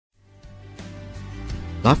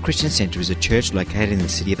Life Christian Centre is a church located in the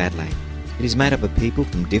city of Adelaide. It is made up of people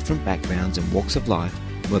from different backgrounds and walks of life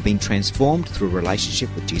who have been transformed through a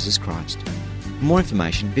relationship with Jesus Christ. For more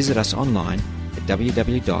information, visit us online at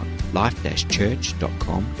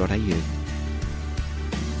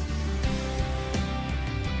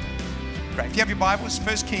www.life-church.com.au. Great. If you have your Bibles,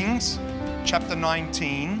 1 Kings chapter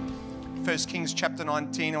 19. 1 Kings chapter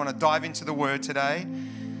 19. I want to dive into the Word today.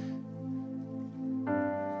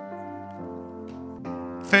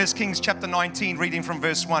 1 Kings chapter 19, reading from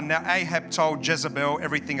verse 1. Now Ahab told Jezebel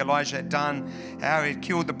everything Elijah had done, how he had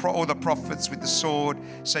killed all the prophets with the sword.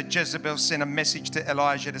 So Jezebel sent a message to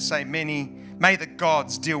Elijah to say, May the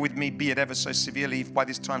gods deal with me, be it ever so severely, if by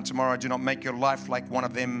this time tomorrow I do not make your life like one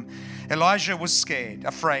of them. Elijah was scared,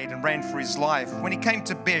 afraid, and ran for his life. When he came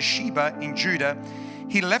to Beersheba in Judah,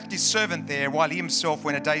 he left his servant there while he himself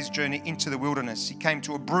went a day's journey into the wilderness. He came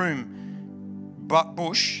to a broom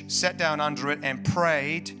bush, sat down under it and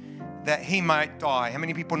prayed that he might die. How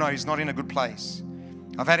many people know he's not in a good place?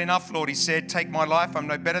 I've had enough, Lord, he said. Take my life. I'm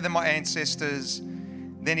no better than my ancestors.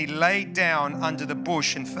 Then he laid down under the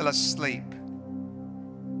bush and fell asleep.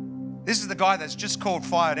 This is the guy that's just called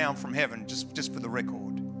fire down from heaven, just for the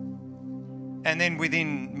record. And then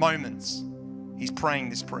within moments, he's praying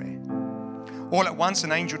this prayer. All at once,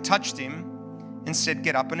 an angel touched him and said,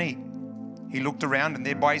 get up and eat. He looked around, and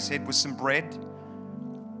there by his head was some bread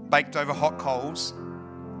baked over hot coals,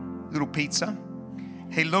 little pizza.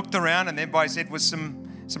 He looked around, and then by his head was some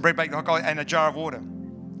bread baked over hot coals and a jar of water.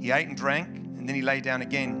 He ate and drank, and then he lay down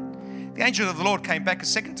again. The angel of the Lord came back a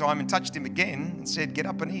second time and touched him again and said, get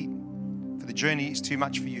up and eat, for the journey is too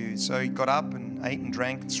much for you. So he got up and ate and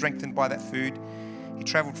drank, and strengthened by that food, he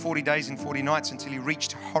traveled 40 days and 40 nights until he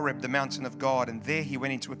reached Horeb, the mountain of God, and there he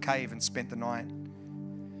went into a cave and spent the night.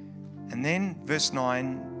 And then, verse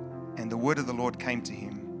 9, and the word of the Lord came to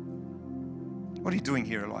him. What are you doing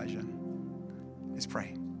here, Elijah? Let's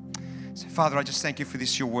pray. So, Father, I just thank you for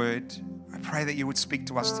this, your word. I pray that you would speak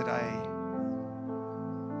to us today.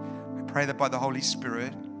 I pray that by the Holy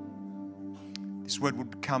Spirit, this word would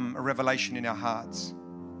become a revelation in our hearts.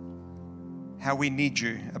 How we need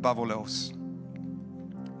you above all else.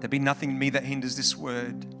 There be nothing in me that hinders this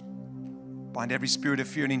word. Bind every spirit of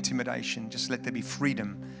fear and intimidation. Just let there be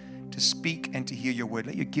freedom to speak and to hear your word.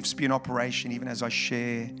 Let your gifts be in operation even as I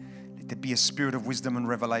share. Let there be a spirit of wisdom and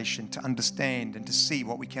revelation to understand and to see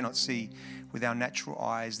what we cannot see with our natural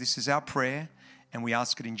eyes. This is our prayer, and we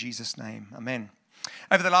ask it in Jesus' name. Amen.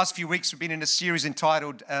 Over the last few weeks, we've been in a series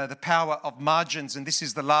entitled The Power of Margins, and this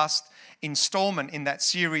is the last installment in that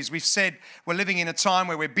series. We've said we're living in a time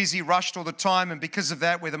where we're busy, rushed all the time, and because of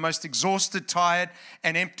that, we're the most exhausted, tired,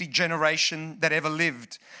 and empty generation that ever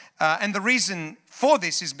lived. And the reason for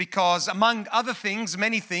this is because, among other things,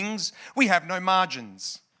 many things, we have no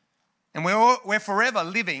margins. And we're forever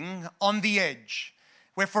living on the edge.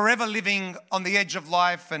 We're forever living on the edge of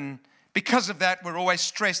life, and because of that, we're always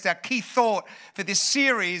stressed. Our key thought for this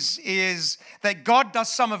series is that God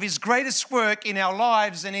does some of his greatest work in our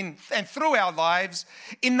lives and through our lives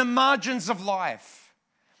in the margins of life.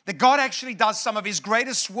 That God actually does some of his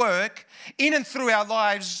greatest work in and through our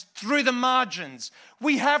lives through the margins.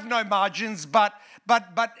 We have no margins, but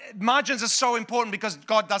margins are so important because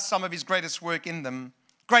God does some of his greatest work in them.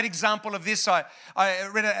 Great example of this, I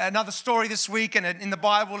read another story this week in the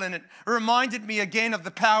Bible, and it reminded me again of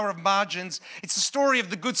the power of margins. It's the story of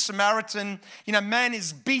the Good Samaritan. You know, man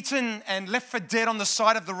is beaten and left for dead on the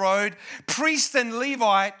side of the road. Priest and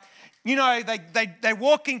Levite, you know, they're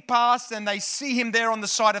walking past and they see him there on the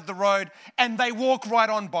side of the road, and they walk right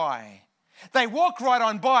on by. They walk right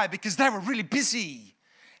on by because they were really busy.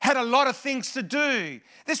 Had a lot of things to do.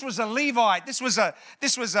 This was a Levite. This was a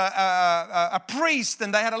priest,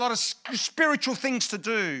 and they had a lot of spiritual things to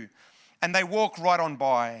do. And they walked right on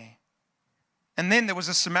by. And then there was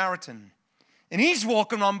a Samaritan. And he's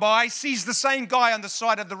walking on by, sees the same guy on the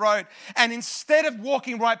side of the road. And instead of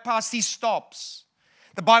walking right past, he stops.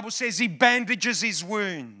 The Bible says he bandages his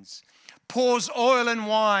wounds, pours oil and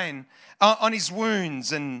wine on his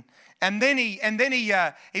wounds, and then he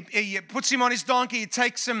puts him on his donkey. He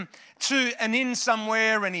takes him to an inn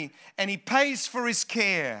somewhere, and he pays for his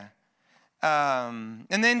care. And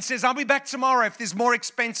then says, I'll be back tomorrow. If there's more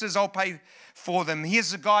expenses, I'll pay for them.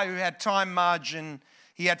 Here's a guy who had time margin.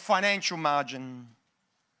 He had financial margin.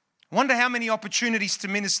 I wonder how many opportunities to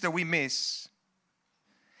minister we miss.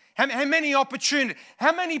 How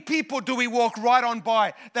many people do we walk right on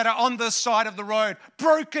by that are on the side of the road,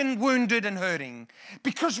 broken, wounded, and hurting?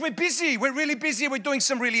 Because we're busy. We're really busy. We're doing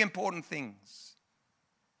some really important things.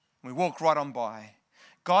 We walk right on by.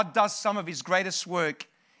 God does some of his greatest work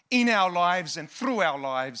in our lives and through our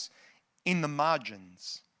lives in the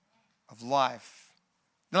margins of life.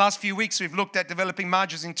 The last few weeks we've looked at developing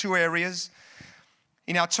margins in two areas.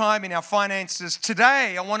 In our time, in our finances.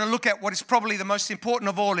 Today I want to look at what is probably the most important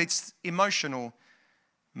of all. It's emotional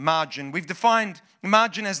margin. We've defined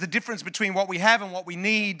margin as the difference between what we have and what we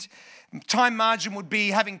need. Time margin would be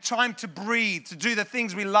having time to breathe, to do the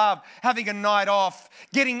things we love, having a night off,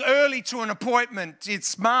 getting early to an appointment.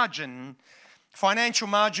 It's margin. Financial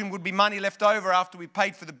margin would be money left over after we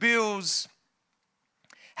paid for the bills.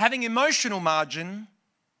 Having emotional margin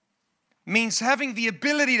means having the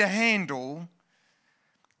ability to handle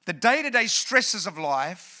the day-to-day stresses of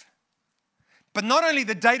life, but not only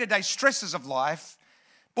the day-to-day stresses of life,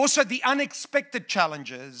 but also the unexpected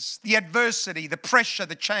challenges, the adversity, the pressure,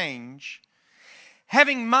 the change.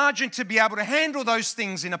 Having margin to be able to handle those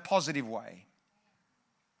things in a positive way.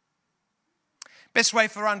 Best way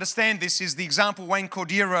for understand this is the example Wayne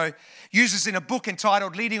Cordeiro uses in a book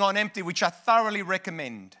entitled Leading on Empty, which I thoroughly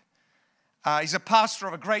recommend. He's a pastor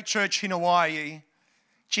of a great church in Hawaii.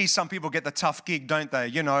 Gee, some people get the tough gig, don't they?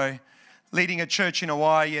 You know, leading a church in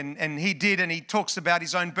Hawaii, and he did, and he talks about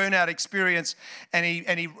his own burnout experience, and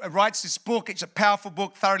he writes this book. It's a powerful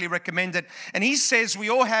book, thoroughly recommended. And he says we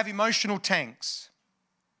all have emotional tanks.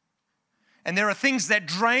 And there are things that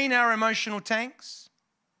drain our emotional tanks,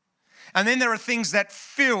 and then there are things that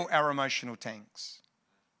fill our emotional tanks.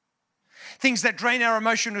 Things that drain our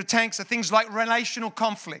emotional tanks are things like relational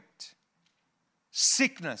conflict,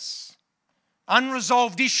 sickness,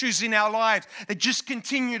 unresolved issues in our lives that just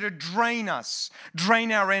continue to drain us,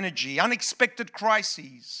 drain our energy, unexpected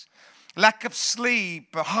crises, lack of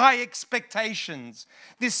sleep, high expectations,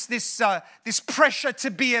 this pressure to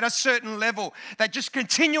be at a certain level that just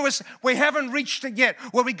continuous, we haven't reached it yet,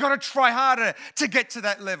 where we got to try harder to get to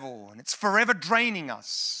that level, and it's forever draining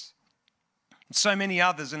us. And so many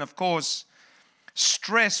others, and of course,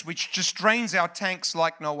 stress, which just drains our tanks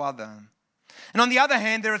like no other. And on the other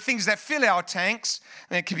hand, there are things that fill our tanks.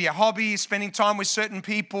 And it could be a hobby, spending time with certain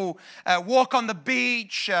people, walk on the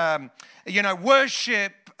beach,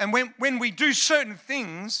 worship. And when we do certain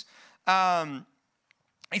things,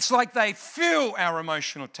 it's like they fill our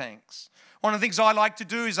emotional tanks. One of the things I like to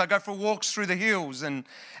do is I go for walks through the hills, and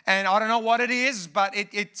I don't know what it is, but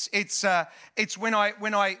it's when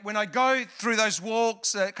I go through those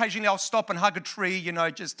walks. Occasionally I'll stop and hug a tree, and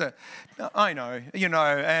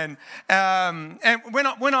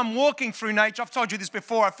when I'm walking through nature, I've told you this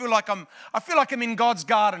before. I feel like I'm in God's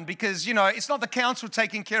garden, because it's not the council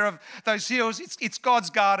taking care of those hills; it's God's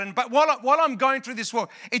garden. But while I'm going through this walk,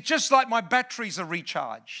 it's just like my batteries are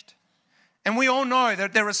recharged. And we all know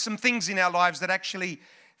that there are some things in our lives that actually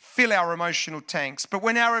fill our emotional tanks. But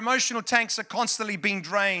when our emotional tanks are constantly being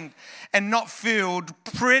drained and not filled,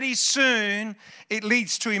 pretty soon it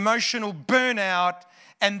leads to emotional burnout.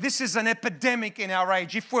 And this is an epidemic in our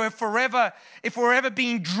age. If we're ever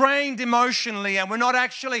being drained emotionally and we're not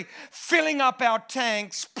actually filling up our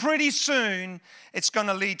tanks, pretty soon it's going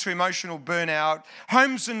to lead to emotional burnout.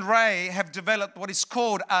 Holmes and Ray have developed what is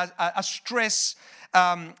called a stress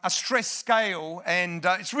scale, and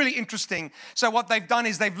it's really interesting. So what they've done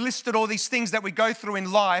is they've listed all these things that we go through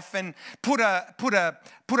in life and put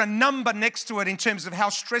a number next to it in terms of how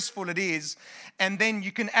stressful it is, and then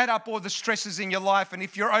you can add up all the stresses in your life. And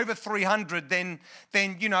if you're over 300, then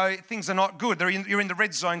things are not good. You're in the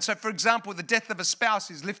red zone. So, for example, the death of a spouse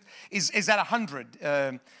is at 100.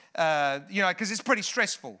 Because it's pretty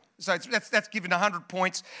stressful. So that's given 100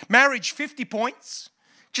 points. Marriage, 50 points.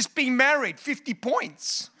 Just being married, 50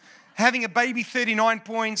 points. Having a baby, 39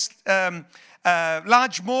 points.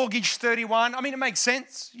 Large mortgage, 31. I mean, it makes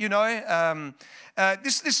sense,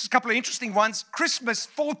 This is a couple of interesting ones. Christmas,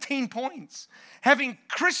 14 points. Having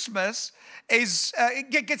Christmas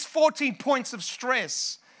gets 14 points of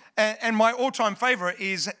stress. And my all-time favorite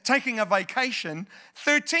is taking a vacation,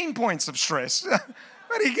 13 points of stress.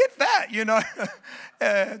 Where do you get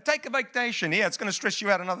that, Take a vacation. Yeah, it's going to stress you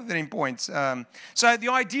out another 13 points. So the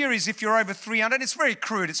idea is if you're over 300, it's very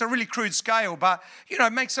crude. It's a really crude scale, but,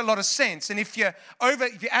 it makes a lot of sense. And if you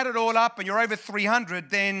add it all up and you're over 300,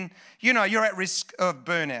 then, you're at risk of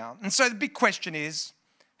burnout. And so the big question is,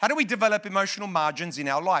 how do we develop emotional margins in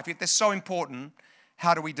our life? If they're so important,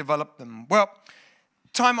 how do we develop them? Well,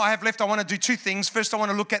 time I have left, I want to do two things. First, I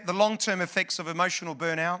want to look at the long-term effects of emotional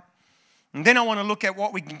burnout. And then I want to look at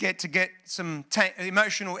what we can get to get some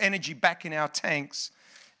emotional energy back in our tanks.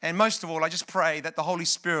 And most of all, I just pray that the Holy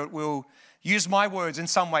Spirit will use my words in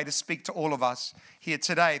some way to speak to all of us here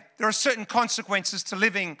today. There are certain consequences to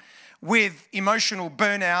living with emotional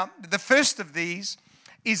burnout. The first of these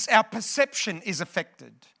is our perception is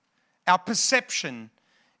affected. Our perception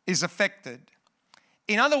is affected.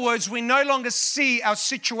 In other words, we no longer see our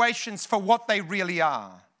situations for what they really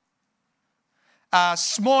are.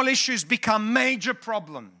 Small issues become major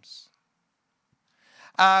problems.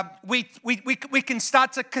 We can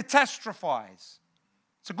start to catastrophize.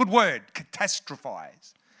 It's a good word,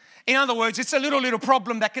 catastrophize. In other words, it's a little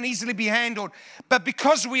problem that can easily be handled. But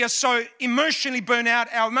because we are so emotionally burnt out,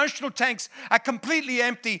 our emotional tanks are completely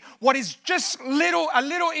empty. What is just a little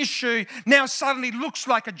issue now suddenly looks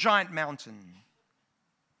like a giant mountain.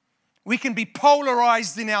 We can be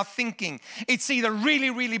polarized in our thinking. It's either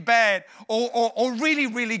really, really bad or really,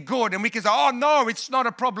 really good. And we can say, oh no, it's not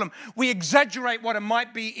a problem. We exaggerate what it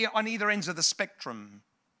might be on either ends of the spectrum.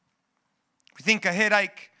 We think a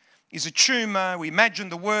headache is a tumor. We imagine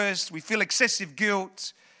the worst. We feel excessive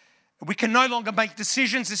guilt. We can no longer make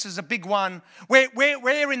decisions. This is a big one.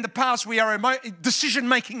 Where in the past we are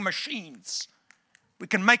decision-making machines. We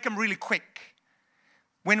can make them really quick.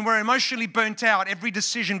 When we're emotionally burnt out, every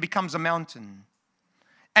decision becomes a mountain.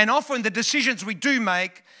 And often the decisions we do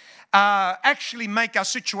make actually make our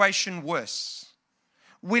situation worse.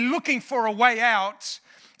 We're looking for a way out.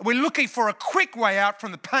 We're looking for a quick way out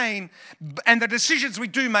from the pain, and the decisions we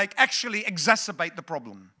do make actually exacerbate the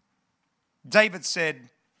problem. David said,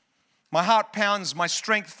 my heart pounds, my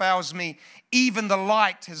strength fails me, even the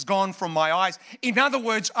light has gone from my eyes. In other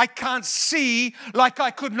words, I can't see like I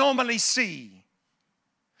could normally see.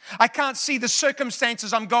 I can't see the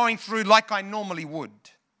circumstances I'm going through like I normally would.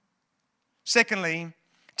 Secondly,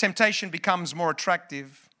 temptation becomes more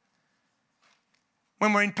attractive.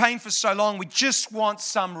 When we're in pain for so long, we just want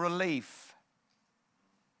some relief.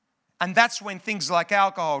 And that's when things like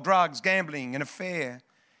alcohol, drugs, gambling, an affair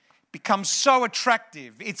become so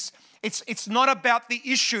attractive. It's not about the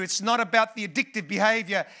issue. It's not about the addictive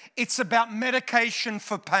behavior. It's about medication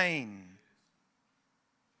for pain.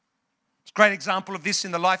 Great example of this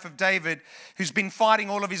in the life of David, who's been fighting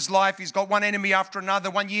all of his life. He's got one enemy after another.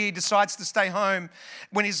 One year he decides to stay home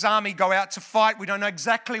when his army go out to fight. We don't know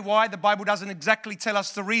exactly why. The Bible doesn't exactly tell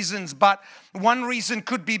us the reasons, but one reason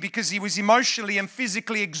could be because he was emotionally and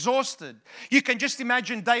physically exhausted. You can just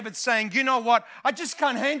imagine David saying, you know what? I just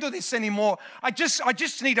can't handle this anymore. I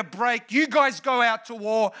just need a break. You guys go out to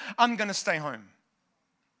war. I'm going to stay home.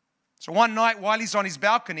 So one night while he's on his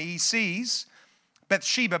balcony, he sees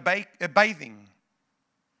Bathsheba bathing.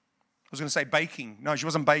 I was going to say baking. No, she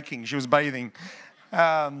wasn't baking. She was bathing.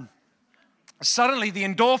 Suddenly, the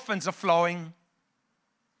endorphins are flowing.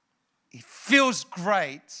 He feels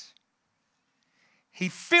great. He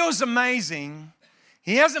feels amazing.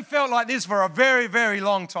 He hasn't felt like this for a very, very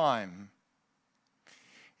long time.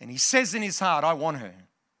 And he says in his heart, I want her.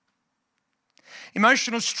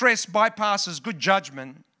 Emotional stress bypasses good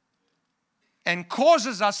judgment and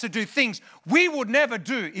causes us to do things we would never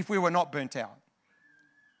do if we were not burnt out.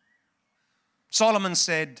 Solomon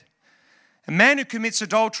said, a man who commits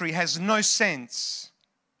adultery has no sense.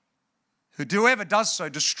 Whoever does so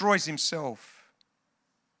destroys himself.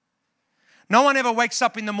 No one ever wakes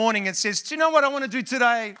up in the morning and says, do you know what I want to do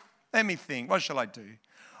today? Let me think. What shall I do?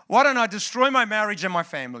 Why don't I destroy my marriage and my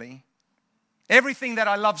family? Everything that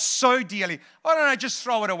I love so dearly. Why don't I just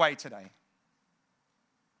throw it away today?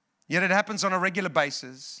 Yet it happens on a regular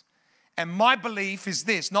basis. And my belief is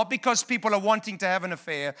this, not because people are wanting to have an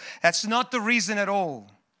affair. That's not the reason at all.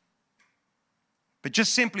 But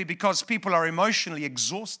just simply because people are emotionally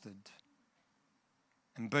exhausted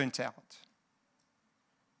and burnt out.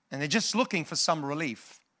 And they're just looking for some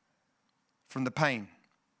relief from the pain.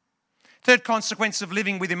 Third consequence of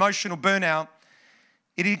living with emotional burnout,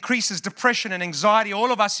 it increases depression and anxiety.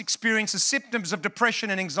 All of us experience the symptoms of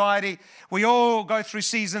depression and anxiety. We all go through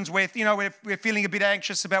seasons where, we're feeling a bit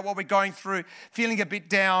anxious about what we're going through, feeling a bit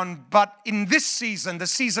down. But in this season, the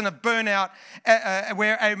season of burnout,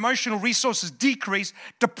 where our emotional resources decrease,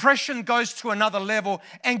 depression goes to another level,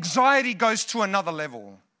 anxiety goes to another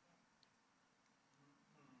level.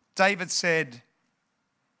 David said,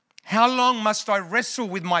 how long must I wrestle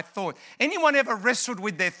with my thoughts? Anyone ever wrestled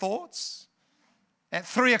with their thoughts? At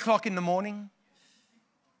 3 o'clock in the morning,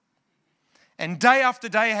 and day after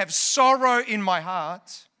day have sorrow in my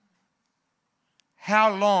heart, how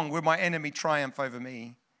long will my enemy triumph over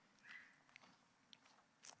me?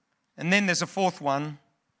 And then there's a fourth one.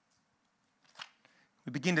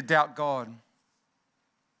 We begin to doubt God.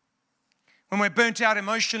 When we're burnt out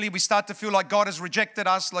emotionally, we start to feel like God has rejected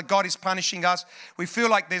us, like God is punishing us. We feel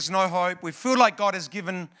like there's no hope. We feel like God has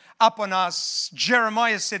given up on us.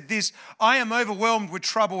 Jeremiah said this, I am overwhelmed with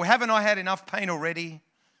trouble. Haven't I had enough pain already?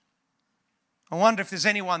 I wonder if there's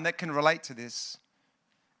anyone that can relate to this.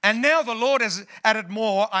 And now the Lord has added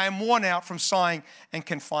more. I am worn out from sighing and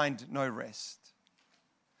can find no rest.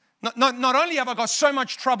 Not only have I got so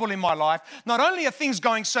much trouble in my life, not only are things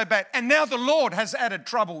going so bad, and now the Lord has added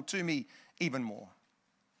trouble to me even more.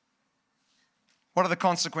 What are the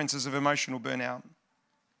consequences of emotional burnout?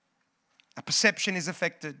 Our perception is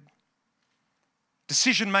affected.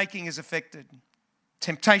 Decision making is affected.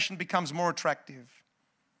 Temptation becomes more attractive.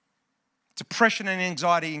 Depression and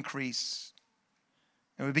anxiety increase.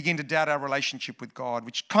 And we begin to doubt our relationship with God,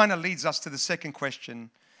 which kind of leads us to the second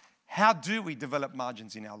question. How do we develop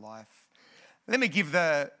margins in our life? Let me give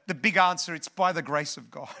the big answer. It's by the grace of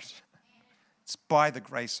God. It's by the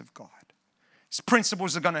grace of God. His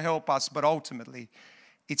principles are going to help us, but ultimately,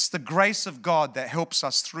 it's the grace of God that helps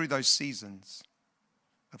us through those seasons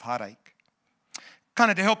of heartache. Kind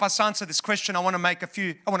of to help us answer this question, I want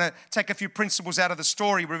to take a few principles out of the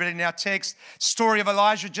story we read in our text. Story of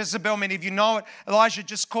Elijah, Jezebel, many of you know it. Elijah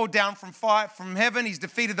just called down from fire from heaven. He's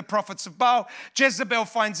defeated the prophets of Baal. Jezebel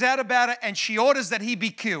finds out about it and she orders that he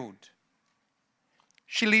be killed.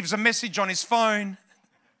 She leaves a message on his phone.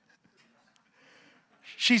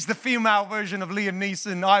 She's the female version of Liam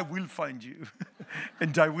Neeson. I will find you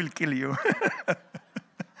and I will kill you.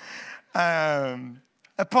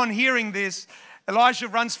 Upon hearing this, Elijah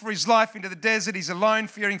runs for his life into the desert. He's alone,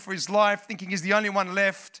 fearing for his life, thinking he's the only one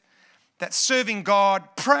left that's serving God,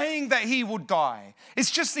 praying that he would die.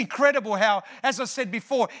 It's just incredible how, as I said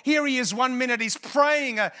before, here he is 1 minute, he's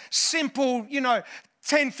praying a simple,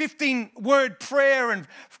 10, 15 word prayer, and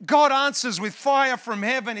God answers with fire from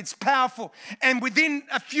heaven. It's powerful. And within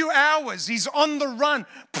a few hours, he's on the run,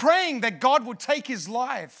 praying that God would take his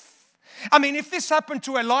life. I mean, if this happened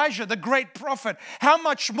to Elijah, the great prophet, how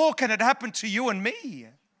much more can it happen to you and me?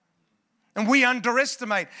 And we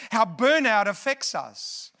underestimate how burnout affects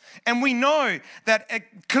us. And we know that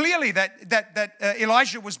clearly that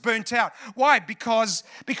Elijah was burnt out. Why? Because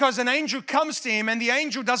an angel comes to him, and the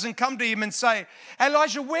angel doesn't come to him and say,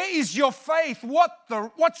 Elijah, where is your faith?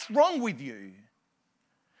 What's wrong with you?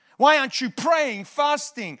 Why aren't you praying,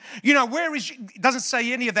 fasting? It doesn't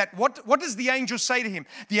say any of that. What does the angel say to him?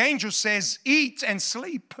 The angel says, eat and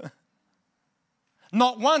sleep.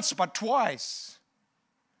 Not once, but twice.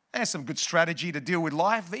 That's some good strategy to deal with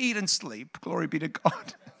life. Eat and sleep. Glory be to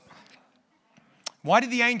God. Why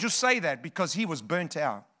did the angel say that? Because he was burnt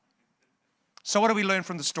out. So what do we learn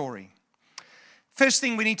from the story? First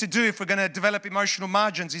thing we need to do if we're going to develop emotional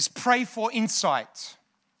margins is pray for insight.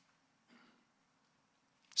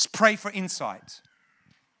 Just pray for insight.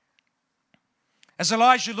 As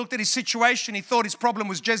Elijah looked at his situation, he thought his problem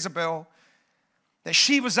was Jezebel, that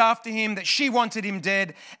she was after him, that she wanted him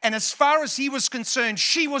dead. And as far as he was concerned,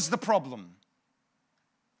 she was the problem.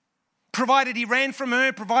 Provided he ran from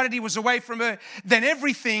her, provided he was away from her, then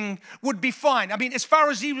everything would be fine. I mean, as far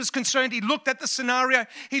as he was concerned, he looked at the scenario.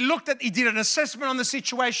 He did an assessment on the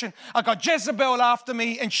situation. I got Jezebel after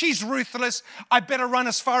me and she's ruthless. I better run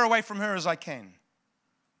as far away from her as I can.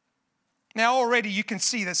 Now already you can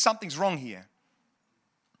see that something's wrong here.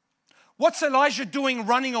 What's Elijah doing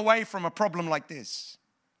running away from a problem like this?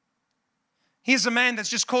 Here's a man that's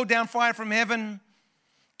just called down fire from heaven,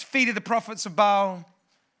 defeated the prophets of Baal,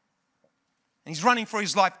 and he's running for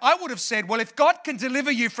his life. I would have said, well, if God can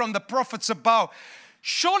deliver you from the prophets of Baal,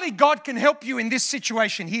 surely God can help you in this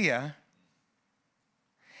situation here.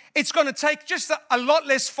 It's going to take just a lot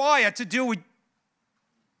less fire to deal with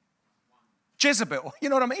Jezebel. You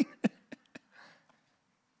know what I mean?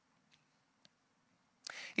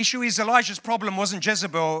 Issue is Elijah's problem wasn't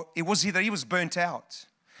Jezebel, it was that he was burnt out.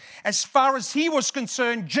 As far as he was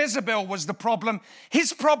concerned, Jezebel was the problem.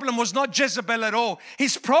 His problem was not Jezebel at all.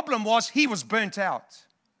 His problem was he was burnt out.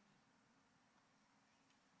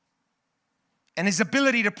 And his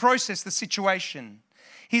ability to process the situation,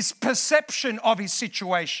 his perception of his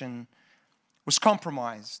situation was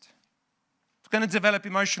compromised. If we're going to develop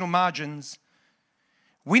emotional margins,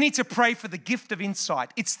 we need to pray for the gift of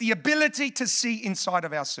insight. It's the ability to see inside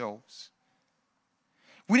of ourselves.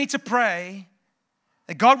 We need to pray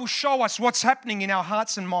that God will show us what's happening in our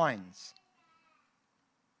hearts and minds.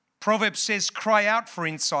 Proverbs says, cry out for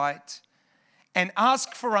insight and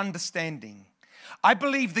ask for understanding. I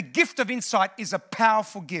believe the gift of insight is a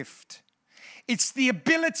powerful gift. It's the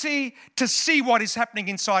ability to see what is happening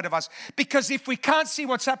inside of us. Because if we can't see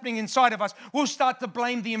what's happening inside of us, we'll start to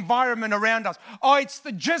blame the environment around us. Oh, it's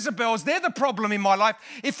the Jezebels. They're the problem in my life.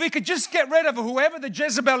 If we could just get rid of whoever the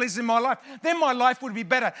Jezebel is in my life, then my life would be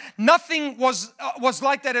better. Nothing was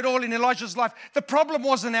like that at all in Elijah's life. The problem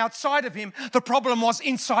wasn't outside of him. The problem was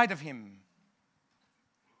inside of him.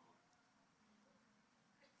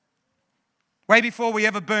 Way before we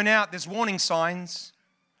ever burn out, there's warning signs.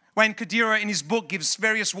 Wayne Kadira in his book gives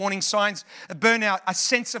various warning signs of burnout, a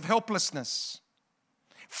sense of helplessness,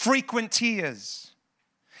 frequent tears.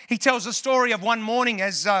 He tells a story of one morning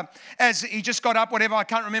as he just got up, whatever, I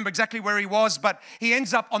can't remember exactly where he was, but he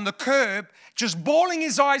ends up on the curb just bawling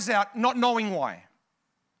his eyes out, not knowing why.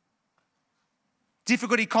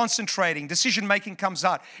 Difficulty concentrating, decision-making comes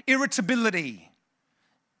out, irritability,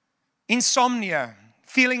 insomnia,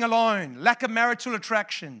 feeling alone, lack of marital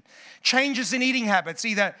attraction, changes in eating habits.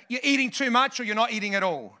 Either you're eating too much or you're not eating at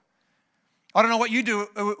all. I don't know what you do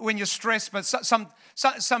when you're stressed, but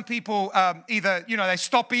some people either, they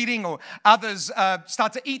stop eating, or others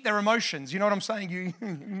start to eat their emotions. You know what I'm saying?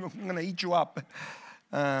 I'm going to eat you up.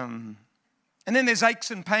 And then there's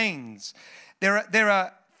aches and pains. There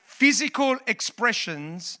are physical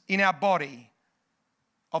expressions in our body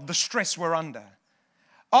of the stress we're under.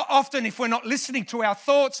 Often, if we're not listening to our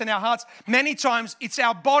thoughts and our hearts, many times it's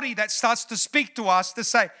our body that starts to speak to us to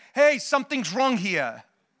say, hey, something's wrong here.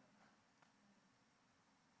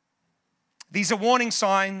 These are warning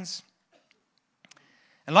signs.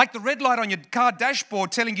 And like the red light on your car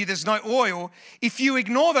dashboard telling you there's no oil, if you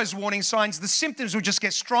ignore those warning signs, the symptoms will just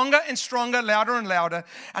get stronger and stronger, louder and louder,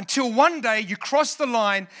 until one day you cross the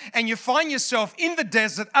line and you find yourself in the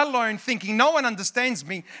desert alone, thinking no one understands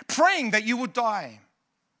me, praying that you will die.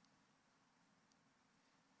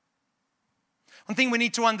 One thing we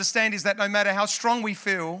need to understand is that no matter how strong we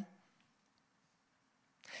feel,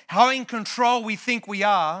 how in control we think we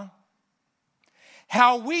are,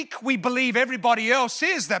 how weak we believe everybody else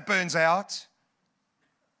is that burns out,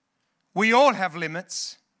 we all have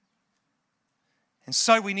limits. And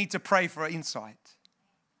so we need to pray for insight.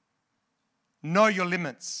 Know your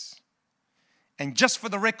limits. And just for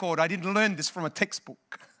the record, I didn't learn this from a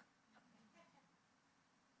textbook.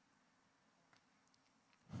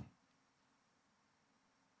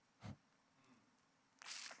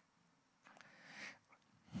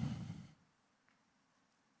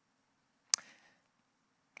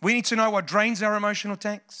 We need to know what drains our emotional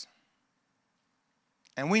tanks.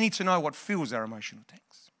 And we need to know what fills our emotional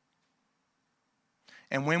tanks.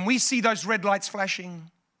 And when we see those red lights flashing,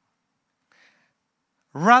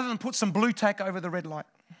 rather than put some blue tack over the red light,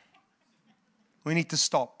 we need to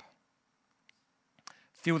stop.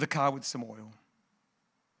 Fill the car with some oil.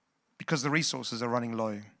 Because the resources are running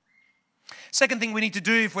low. Second thing we need to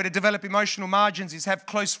do if we're to develop emotional margins is have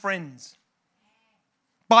close friends.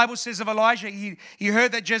 Bible says of Elijah, he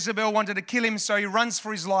heard that Jezebel wanted to kill him, so he runs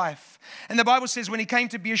for his life. And the Bible says when he came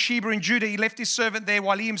to Beersheba in Judah, he left his servant there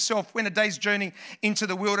while he himself went a day's journey into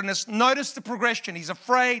the wilderness. Notice the progression. He's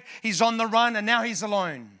afraid, he's on the run, and now he's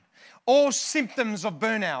alone. All symptoms of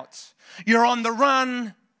burnout. You're on the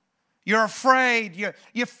run, you're afraid,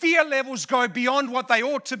 your fear levels go beyond what they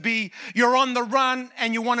ought to be. You're on the run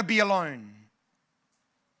and you want to be alone.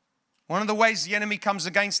 One of the ways the enemy comes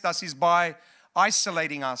against us is by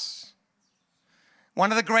isolating us. One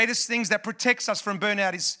of the greatest things that protects us from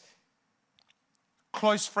burnout is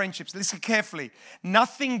close friendships. Listen carefully.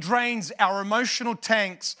 Nothing drains our emotional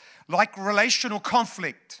tanks like relational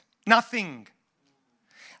conflict. Nothing.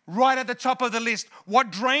 Right at the top of the list,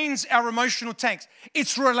 what drains our emotional tanks?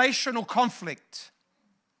 It's relational conflict.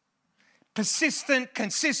 Persistent,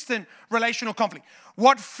 consistent relational conflict.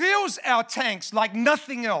 What fills our tanks like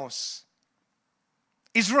nothing else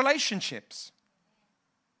is relationships.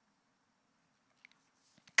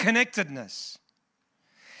 Connectedness.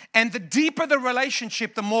 And the deeper the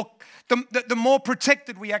relationship, the more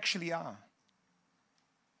protected we actually are.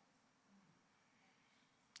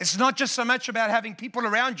 It's not just so much about having people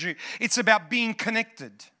around you, it's about being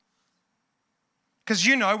connected. Because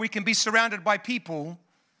we can be surrounded by people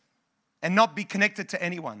and not be connected to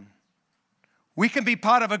anyone. We can be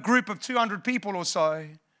part of a group of 200 people or so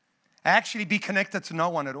and actually be connected to no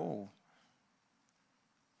one at all.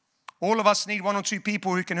 All of us need one or two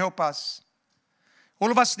people who can help us. All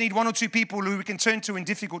of us need one or two people who we can turn to in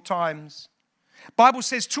difficult times. Bible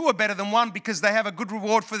says two are better than one because they have a good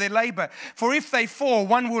reward for their labor. For if they fall,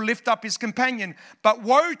 one will lift up his companion. But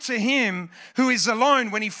woe to him who is alone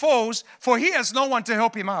when he falls, for he has no one to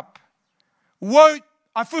help him up. Woe,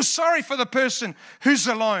 I feel sorry for the person who's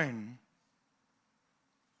alone.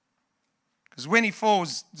 Because when he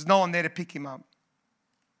falls, there's no one there to pick him up.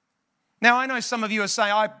 Now, I know some of you are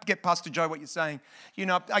saying, I get, Pastor Joe, what you're saying.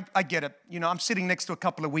 I get it. I'm sitting next to a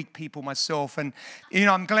couple of weak people myself. And,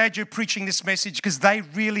 I'm glad you're preaching this message because they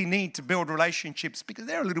really need to build relationships because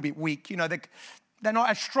they're a little bit weak. They're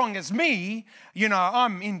not as strong as me.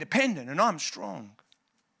 I'm independent and I'm strong.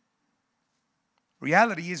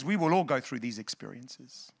 Reality is we will all go through these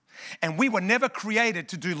experiences. And we were never created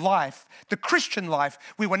to do life, the Christian life.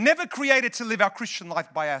 We were never created to live our Christian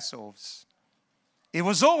life by ourselves. It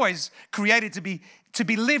was always created to be to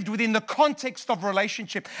be lived within the context of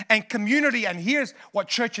relationship and community. And here's what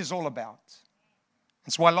church is all about.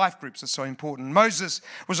 That's why life groups are so important. Moses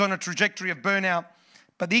was on a trajectory of burnout,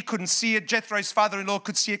 but he couldn't see it. Jethro's father-in-law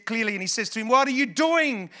could see it clearly, and he says to him, "What are you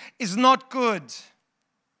doing is not good.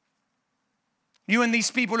 You and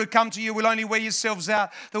these people who come to you will only wear yourselves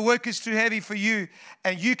out. The work is too heavy for you,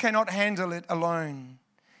 and you cannot handle it alone."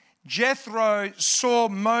 Jethro saw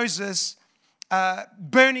Moses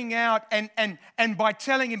burning out, and by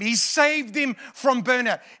telling him, he saved him from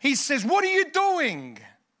burnout. He says, "What are you doing?"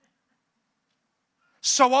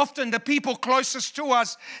 So often the people closest to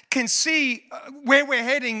us can see where we're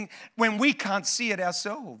heading when we can't see it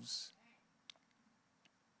ourselves.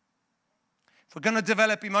 If we're going to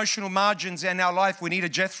develop emotional margins in our life, we need a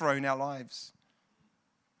Jethro in our lives.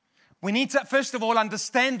 We need to, first of all,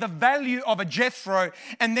 understand the value of a Jethro,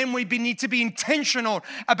 and then we need to be intentional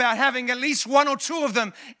about having at least one or two of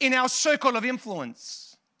them in our circle of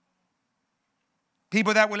influence.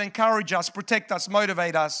 People that will encourage us, protect us,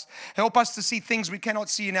 motivate us, help us to see things we cannot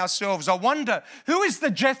see in ourselves. I wonder, who is the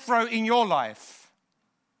Jethro in your life?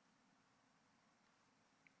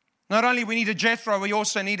 Not only we need a Jethro, we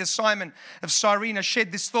also need a Simon of Cyrene. I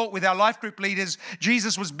shared this thought with our life group leaders.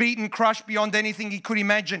 Jesus was beaten, crushed beyond anything he could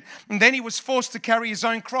imagine. And then he was forced to carry his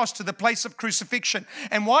own cross to the place of crucifixion.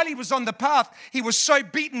 And while he was on the path, he was so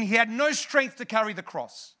beaten, he had no strength to carry the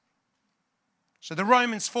cross. So the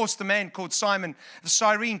Romans forced a man called Simon of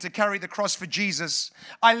Cyrene to carry the cross for Jesus.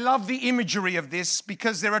 I love the imagery of this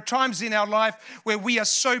because there are times in our life where we are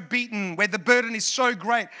so beaten, where the burden is so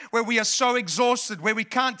great, where we are so exhausted, where we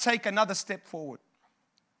can't take another step forward,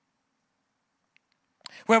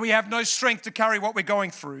 where we have no strength to carry what we're going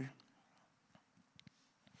through.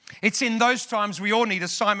 It's in those times we all need a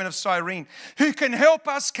Simon of Cyrene who can help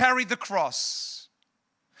us carry the cross,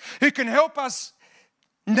 who can help us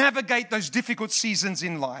navigate those difficult seasons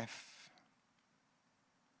in life.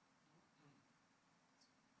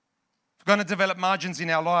 If we're going to develop margins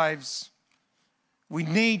in our lives, we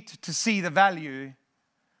need to see the value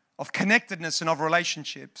of connectedness and of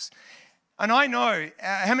relationships. And I know,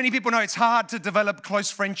 how many people know it's hard to develop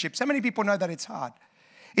close friendships? How many people know that it's hard?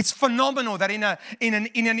 It's phenomenal that in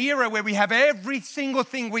an era where we have every single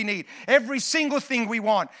thing we need, every single thing we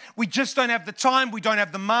want, we just don't have the time, we don't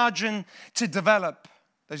have the margin to develop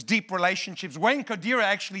those deep relationships. Wayne Cordeiro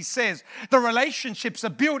actually says the relationships are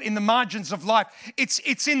built in the margins of life. It's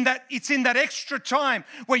in that extra time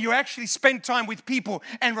where you actually spend time with people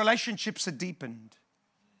and relationships are deepened.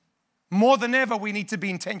 More than ever, we need to be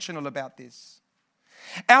intentional about this.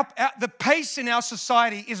 The pace in our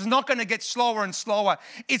society is not going to get slower and slower.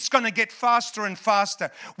 It's going to get faster and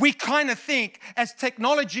faster. We kind of think as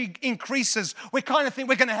technology increases, we kind of think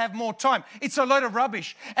we're going to have more time. It's a load of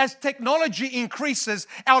rubbish. As technology increases,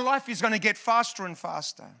 our life is going to get faster and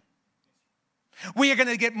faster. We are going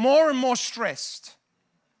to get more and more stressed.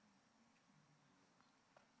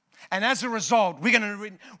 And as a result, we're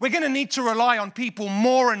going to need to rely on people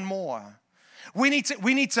more and more. We need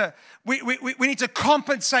to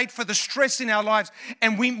compensate for the stress in our lives.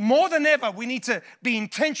 And more than ever, we need to be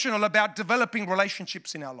intentional about developing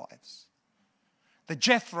relationships in our lives. The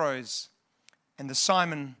Jethros and the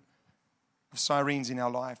Simon of Cyrenes in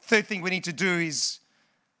our life. Third thing we need to do is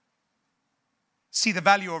see the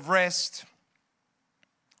value of rest.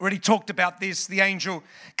 Already talked about this. The angel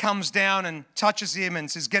comes down and touches him and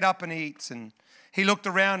says, "Get up and eat." And he looked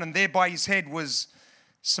around, and there by his head was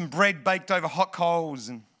some bread baked over hot coals,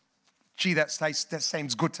 and gee, that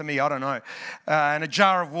seems good to me, I don't know. And a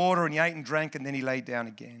jar of water, and he ate and drank, and then he laid down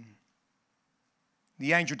again.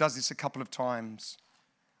 The angel does this a couple of times.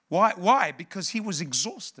 Why? Because he was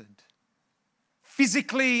exhausted.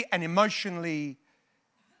 Physically and emotionally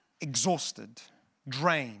exhausted,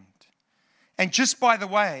 drained. And just by the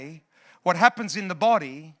way, what happens in the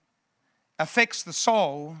body affects the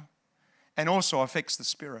soul and also affects the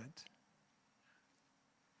spirit.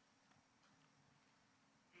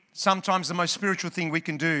 Sometimes the most spiritual thing we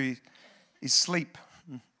can do is sleep.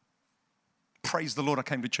 Praise the Lord, I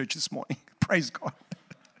came to church this morning. Praise God.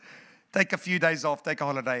 Take a few days off, take a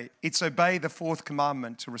holiday. It's obey the fourth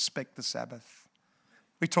commandment to respect the Sabbath.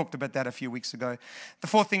 We talked about that a few weeks ago. The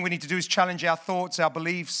fourth thing we need to do is challenge our thoughts, our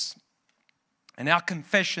beliefs, and our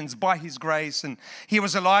confessions by His grace. And here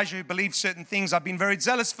was Elijah who believed certain things. "I've been very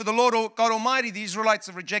zealous for the Lord God Almighty. The Israelites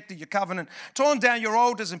have rejected your covenant, torn down your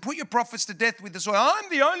altars, and put your prophets to death with the sword. I'm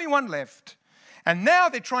the only one left. And now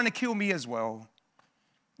they're trying to kill me as well."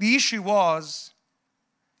 The issue was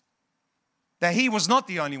that he was not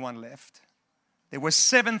the only one left. There were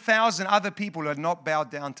 7,000 other people who had not bowed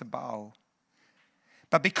down to Baal.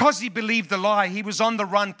 But because he believed the lie, he was on the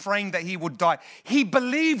run praying that he would die. He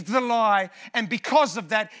believed the lie, and because of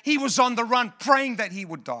that, he was on the run praying that he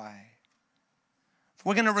would die. If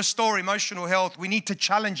we're going to restore emotional health, we need to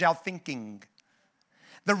challenge our thinking.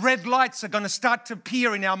 The red lights are going to start to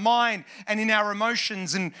appear in our mind and in our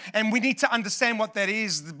emotions, and we need to understand what that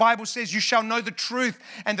is. The Bible says you shall know the truth,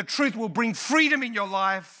 and the truth will bring freedom in your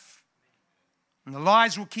life, and the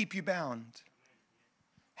lies will keep you bound.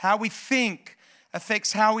 How we think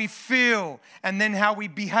affects how we feel and then how we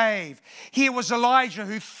behave. Here was Elijah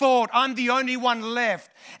who thought, I'm the only one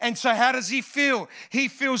left. And so how does he feel? He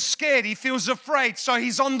feels scared. He feels afraid. So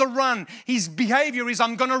he's on the run. His behavior is,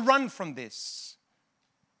 I'm going to run from this.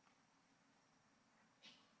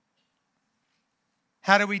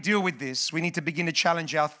 How do we deal with this? We need to begin to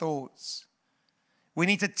challenge our thoughts. We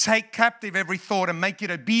need to take captive every thought and make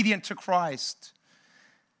it obedient to Christ.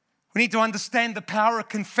 We need to understand the power of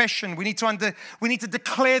confession. We need to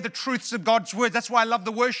declare the truths of God's word. That's why I love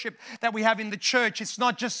the worship that we have in the church. It's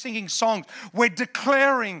not just singing songs. We're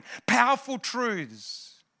declaring powerful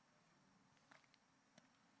truths.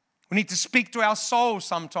 We need to speak to our soul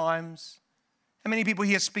sometimes. How many people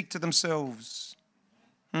here speak to themselves?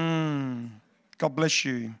 God bless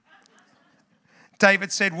you.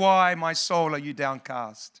 David said, why, my soul, are you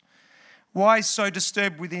downcast? Why so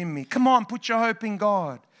disturbed within me? Come on, put your hope in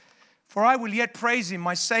God. For I will yet praise him,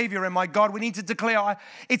 my Savior and my God. We need to declare,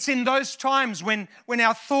 it's in those times when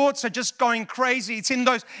our thoughts are just going crazy. It's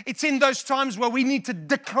in those times where we need to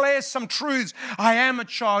declare some truths. I am a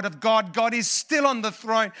child of God. God is still on the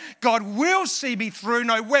throne. God will see me through.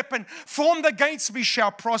 No weapon formed against me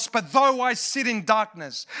shall prosper. Though I sit in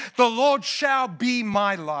darkness, the Lord shall be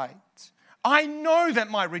my light. I know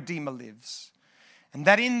that my Redeemer lives, and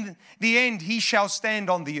that in the end he shall stand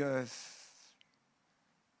on the earth.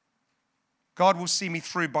 God will see me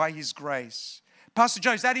through by his grace. Pastor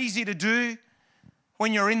Joe, is that easy to do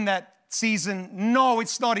when you're in that season? No,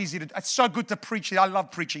 it's not easy to do. It's so good to preach. I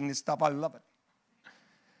love preaching this stuff. I love it.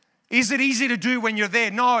 Is it easy to do when you're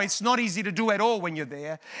there? No, it's not easy to do at all when you're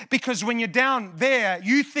there. Because when you're down there,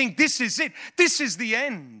 you think this is it. This is the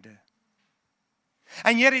end.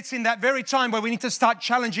 And yet it's in that very time where we need to start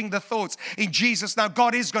challenging the thoughts in Jesus. Now,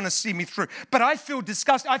 God is going to see me through. But I feel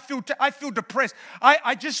disgusted. I feel depressed.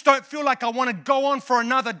 I just don't feel like I want to go on for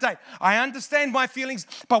another day. I understand my feelings,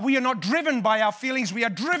 but we are not driven by our feelings. We are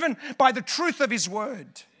driven by the truth of his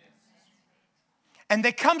word. And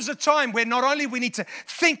there comes a time where not only we need to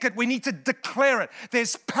think it, we need to declare it.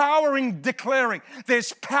 There's power in declaring.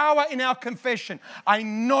 There's power in our confession. I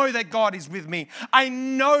know that God is with me. I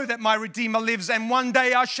know that my Redeemer lives, and one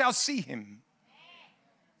day I shall see him.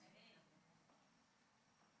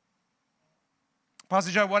 Pastor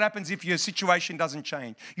Joe, what happens if your situation doesn't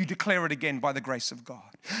change? You declare it again by the grace of God.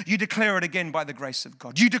 You declare it again by the grace of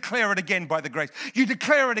God. You declare it again by the grace. You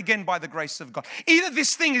declare it again by the grace of God. Either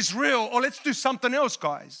this thing is real or let's do something else,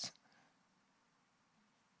 guys.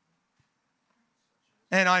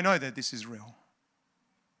 And I know that this is real.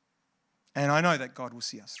 And I know that God will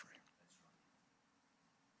see us through.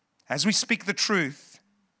 As we speak the truth,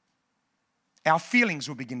 our feelings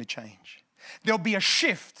will begin to change. There'll be a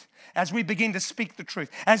shift as we begin to speak the truth.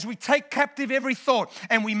 As we take captive every thought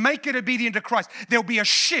and we make it obedient to Christ, there'll be a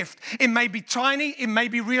shift. It may be tiny, it may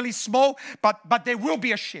be really small, but there will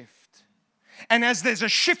be a shift. And as there's a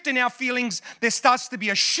shift in our feelings, there starts to be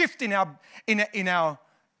a shift in our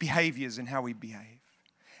behaviors and how we behave.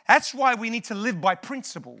 That's why we need to live by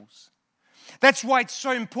principles. That's why it's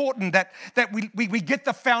so important that we get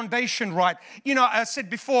the foundation right. You know, I said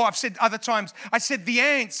before, I've said other times, I said the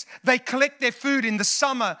ants, they collect their food in the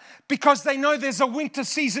summer because they know there's a winter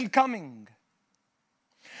season coming.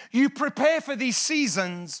 You prepare for these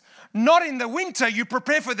seasons, not in the winter, you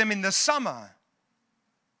prepare for them in the summer.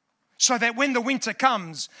 So that when the winter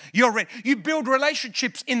comes, you're ready. You build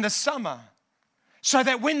relationships in the summer so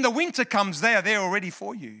that when the winter comes, they are there already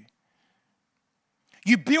for you.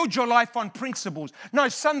 You build your life on principles. No,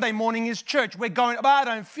 Sunday morning is church. We're going, but I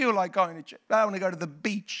don't feel like going to church. I want to go to the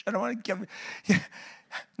beach. I don't want to go.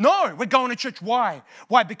 No, we're going to church. Why?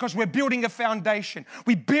 Why? Because we're building a foundation.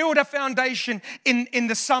 We build a foundation in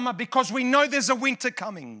the summer because we know there's a winter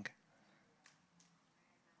coming.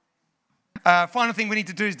 Final thing we need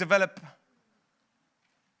to do is develop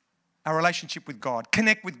our relationship with God.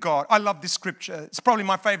 Connect with God. I love this scripture. It's probably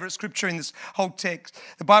my favorite scripture in this whole text.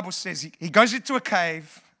 The Bible says he goes into a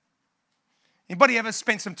cave. Anybody ever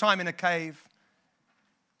spent some time in a cave?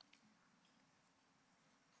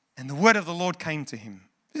 And the word of the Lord came to him.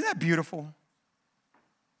 Isn't that beautiful?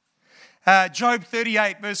 Job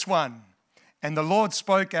 38 verse 1. And the Lord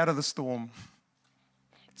spoke out of the storm.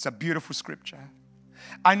 It's a beautiful scripture.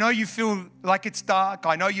 I know you feel like it's dark.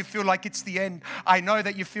 I know you feel like it's the end. I know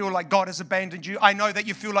that you feel like God has abandoned you. I know that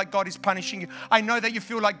you feel like God is punishing you. I know that you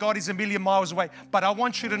feel like God is a million miles away. But I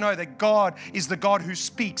want you to know that God is the God who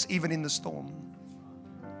speaks even in the storm.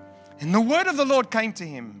 And the word of the Lord came to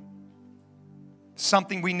him.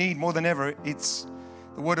 Something we need more than ever. It's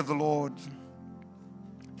the word of the Lord.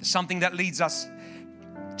 There's something that leads us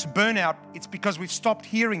to burnout. It's because we've stopped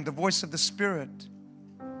hearing the voice of the Spirit.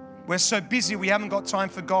 We're so busy, we haven't got time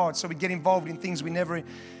for God, so we get involved in things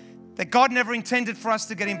that God never intended for us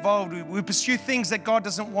to get involved with. We pursue things that God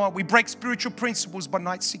doesn't want. We break spiritual principles by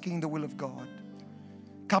not seeking the will of God.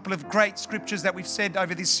 A couple of great scriptures that we've said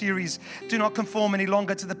over this series. Do not conform any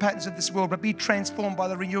longer to the patterns of this world, but be transformed by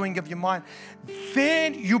the renewing of your mind.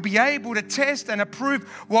 Then you'll be able to test and approve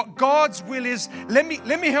what God's will is. Let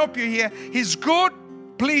me help you here. His good,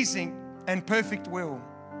 pleasing, and perfect will.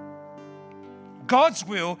 God's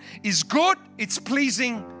will is good, it's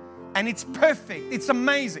pleasing, and it's perfect. It's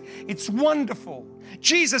amazing. It's wonderful.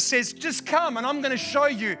 Jesus says, just come and I'm going to show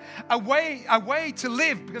you a way to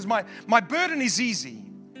live, because my burden is easy.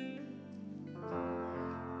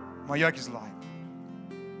 My yoke is light.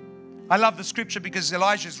 I love the scripture because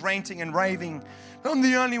Elijah's ranting and raving. I'm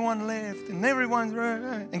the only one left and everyone's...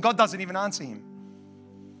 And God doesn't even answer him.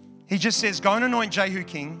 He just says, go and anoint Jehu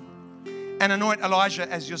king and anoint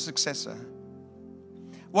Elijah as your successor.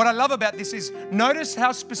 What I love about this is, notice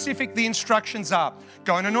how specific the instructions are.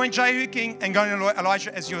 Go and anoint Jehu king and go and anoint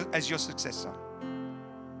Elijah as your successor.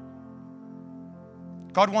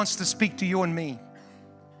 God wants to speak to you and me.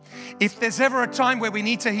 If there's ever a time where we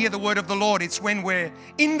need to hear the word of the Lord, it's when we're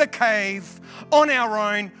in the cave, on our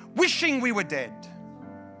own, wishing we were dead.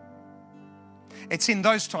 It's in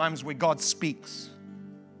those times where God speaks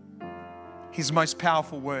His most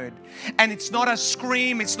powerful word. And it's not a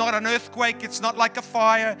scream, it's not an earthquake, it's not like a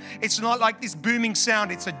fire, it's not like this booming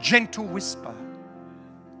sound, it's a gentle whisper.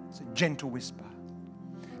 It's a gentle whisper.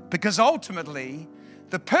 Because ultimately,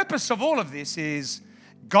 the purpose of all of this is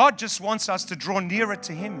God just wants us to draw nearer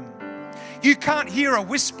to Him. You can't hear a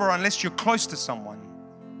whisper unless you're close to someone.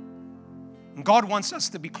 And God wants us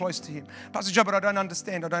to be close to Him. Pastor Joe, but I don't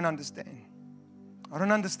understand. I don't understand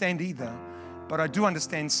either, but I do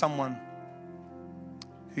understand someone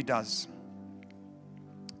who does.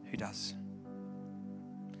 Who does?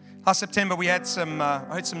 Last September we had I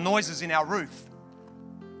heard some noises in our roof.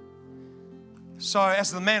 So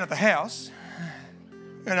as the man of the house,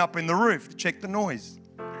 I went up in the roof to check the noise.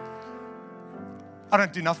 I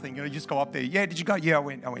don't do nothing, you just go up there. Yeah, did you go? Yeah, I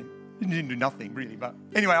went. Didn't do nothing really, but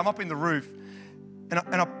anyway, I'm up in the roof and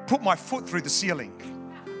I put my foot through the ceiling.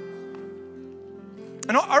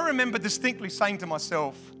 And I remember distinctly saying to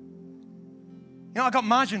myself, I got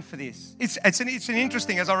margin for this. It's an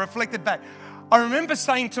interesting, as I reflected back, I remember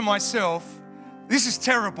saying to myself, this is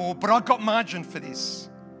terrible, but I got margin for this.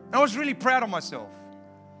 And I was really proud of myself.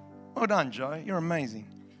 Well done, Joe. You're amazing.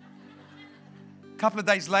 A couple of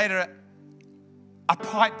days later, a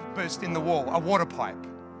pipe burst in the wall, a water pipe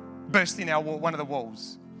burst in our wall, one of the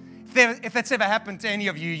walls. If that's ever happened to any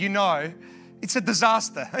of you, you know it's a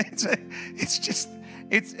disaster.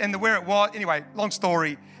 And where it was, anyway, long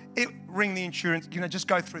story, ring the insurance, just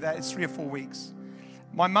go through that. It's 3 or 4 weeks.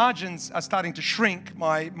 My margins are starting to shrink.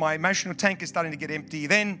 My emotional tank is starting to get empty.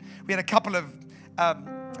 Then we had a couple of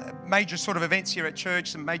major sort of events here at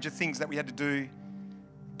church, some major things that we had to do,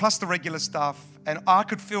 plus the regular stuff. And I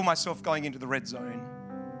could feel myself going into the red zone.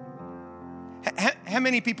 How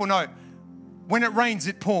many people know when it rains,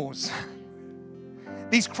 it pours?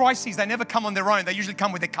 These crises, they never come on their own. They usually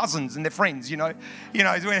come with their cousins and their friends,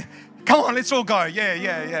 come on, let's all go.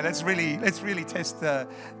 Yeah. Let's really test the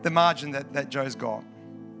margin that Joe's got.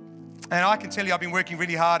 And I can tell you, I've been working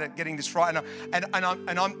really hard at getting this right. And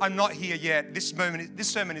I'm not here yet. This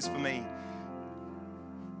sermon is for me.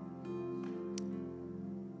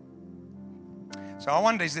 So I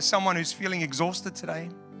wonder, is there someone who's feeling exhausted today?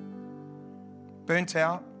 Burnt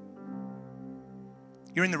out?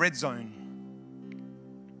 You're in the red zone.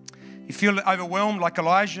 You feel overwhelmed like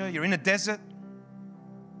Elijah. You're in a desert.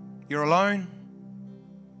 You're alone.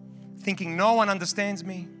 Thinking no one understands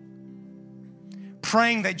me.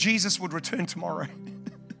 Praying that Jesus would return tomorrow.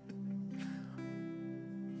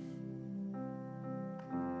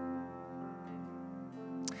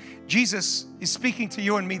 Jesus is speaking to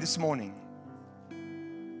you and me this morning.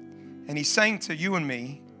 And He's saying to you and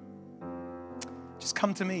me, just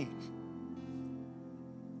come to me.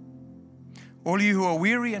 All you who are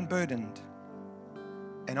weary and burdened,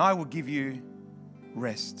 and I will give you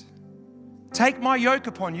rest. Take my yoke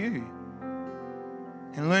upon you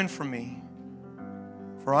and learn from me,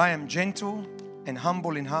 for I am gentle and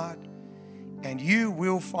humble in heart, and you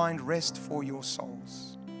will find rest for your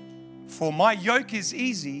souls. For my yoke is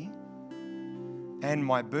easy and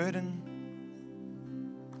my burden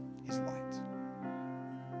is light.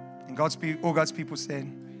 And all God's people said,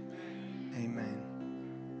 Amen.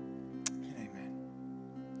 Amen.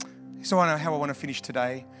 So I know how I want to finish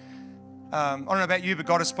today. I don't know about you, but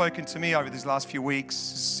God has spoken to me over these last few weeks.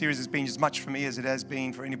 This series has been as much for me as it has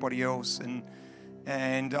been for anybody else.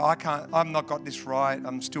 And I've not got this right.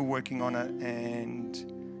 I'm still working on it.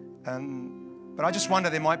 But I just wonder,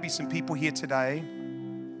 there might be some people here today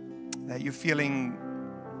that you're feeling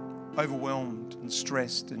overwhelmed and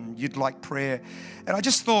stressed and you'd like prayer. And I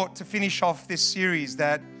just thought to finish off this series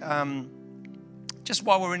that just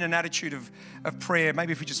while we're in an attitude of prayer,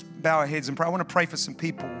 maybe if we just bow our heads and pray. I want to pray for some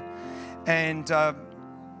people. And I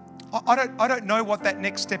don't know what that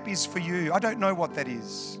next step is for you. I don't know what that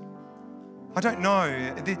is. I don't know.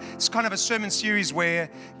 It's kind of a sermon series where,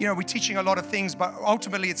 we're teaching a lot of things, but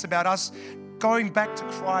ultimately it's about us going back to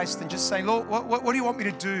Christ and just saying, Lord, what do you want me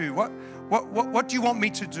to do? What do you want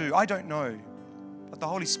me to do? I don't know. But the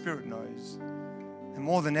Holy Spirit knows. And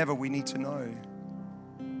more than ever, we need to know,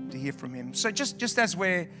 to hear from Him. So just as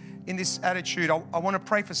we're in this attitude, I want to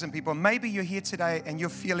pray for some people. Maybe you're here today and you're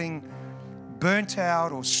feeling burnt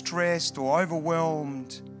out or stressed or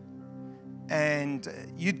overwhelmed and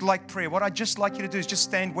you'd like prayer. What I'd just like you to do is just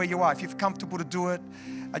stand where you are. If you're comfortable to do it,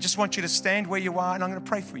 I just want you to stand where you are and I'm going to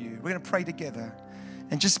pray for you. We're going to pray together.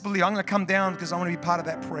 And just believe, I'm going to come down because I want to be part of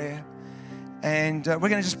that prayer. And we're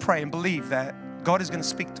going to just pray and believe that God is going to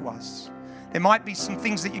speak to us. There might be some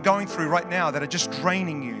things that you're going through right now that are just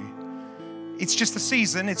draining you. It's just a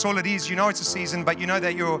season. It's all it is. You know it's a season, but you know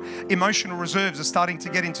that your emotional reserves are starting to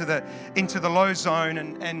get into the low zone,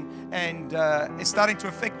 and it's starting to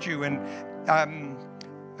affect you. And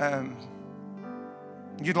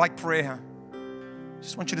you'd like prayer.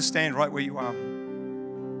 Just want you to stand right where you are.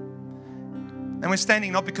 And we're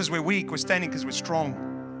standing not because we're weak. We're standing because we're strong.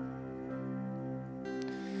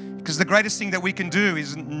 Because the greatest thing that we can do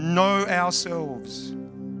is know ourselves,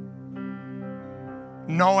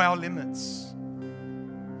 know our limits.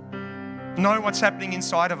 Know what's happening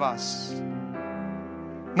inside of us.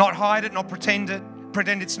 Not hide it, not pretend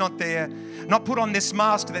it's not there. Not put on this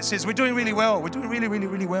mask that says we're doing really well. We're doing really, really,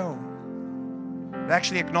 really well. But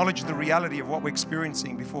actually acknowledge the reality of what we're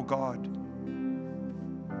experiencing before God.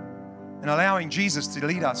 And allowing Jesus to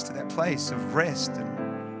lead us to that place of rest.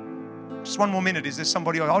 And just one more minute. Is there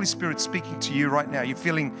somebody, the Holy Spirit speaking to you right now? You're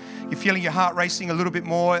feeling your heart racing a little bit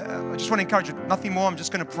more. I just want to encourage you. Nothing more. I'm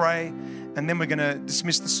just going to pray. And then we're going to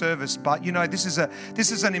dismiss the service. But this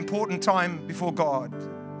is an important time before God.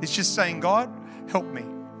 It's just saying, God, help me.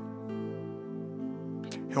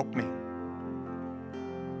 Help me.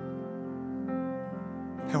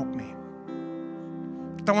 Help me.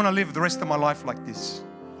 I don't want to live the rest of my life like this.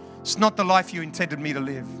 It's not the life you intended me to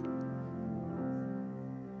live.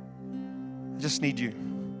 I just need you.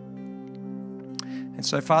 And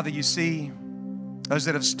so, Father, you see those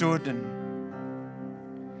that have stood, and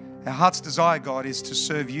our heart's desire, God, is to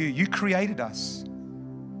serve you. You created us.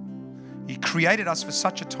 You created us for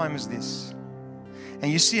such a time as this.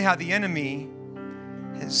 And you see how the enemy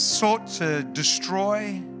has sought to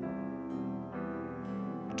destroy,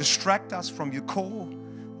 distract us from your call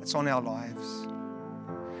that's on our lives.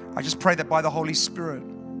 I just pray that by the Holy Spirit,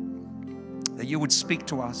 that you would speak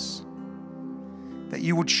to us, that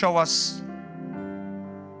you would show us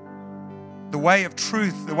the way of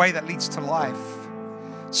truth, the way that leads to life,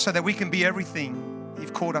 so that we can be everything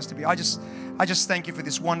you've called us to be. I just thank you for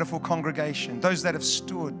this wonderful congregation, those that have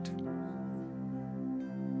stood.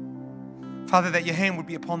 Father, that your hand would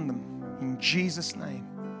be upon them in Jesus' name.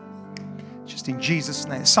 Just in Jesus'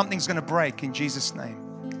 name. Something's going to break in Jesus' name.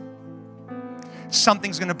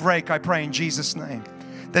 Something's going to break, I pray, in Jesus' name.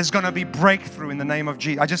 There's going to be breakthrough in the name of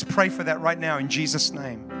Jesus. I just pray for that right now in Jesus'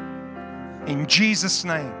 name. In Jesus'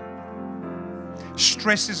 name.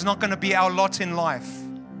 Stress is not going to be our lot in life.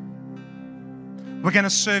 We're going to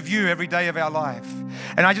serve you every day of our life.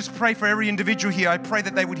 And I just pray for every individual here. I pray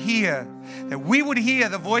that they would hear, that we would hear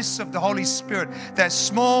the voice of the Holy Spirit, that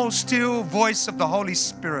small, still voice of the Holy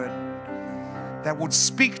Spirit that would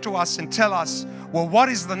speak to us and tell us, well, what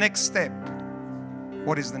is the next step?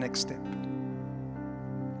 What is the next step?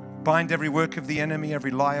 Bind every work of the enemy,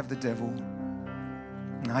 every lie of the devil.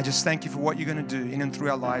 And I just thank you for what you're going to do in and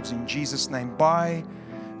through our lives in Jesus' name, by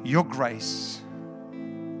your grace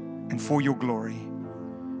and for your glory.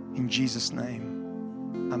 In Jesus'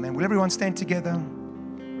 name. Amen. Will everyone stand together?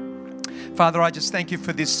 Father, I just thank you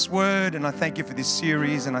for this word, and I thank you for this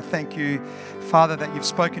series, and I thank you, Father, that you've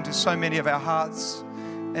spoken to so many of our hearts.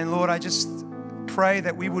 And Lord, I just pray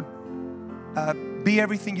that we would be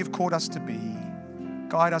everything you've called us to be.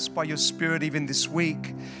 Guide us by your Spirit even this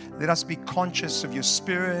week. Let us be conscious of your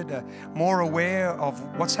Spirit, more aware of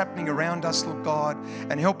what's happening around us, Lord God,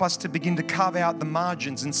 and help us to begin to carve out the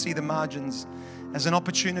margins and see the margins as an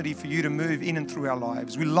opportunity for you to move in and through our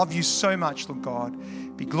lives. We love you so much, Lord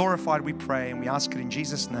God. Be glorified, we pray, and we ask it in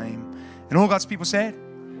Jesus' name. And all God's people said,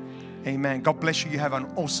 amen. God bless you. You have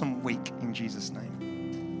an awesome week in Jesus' name.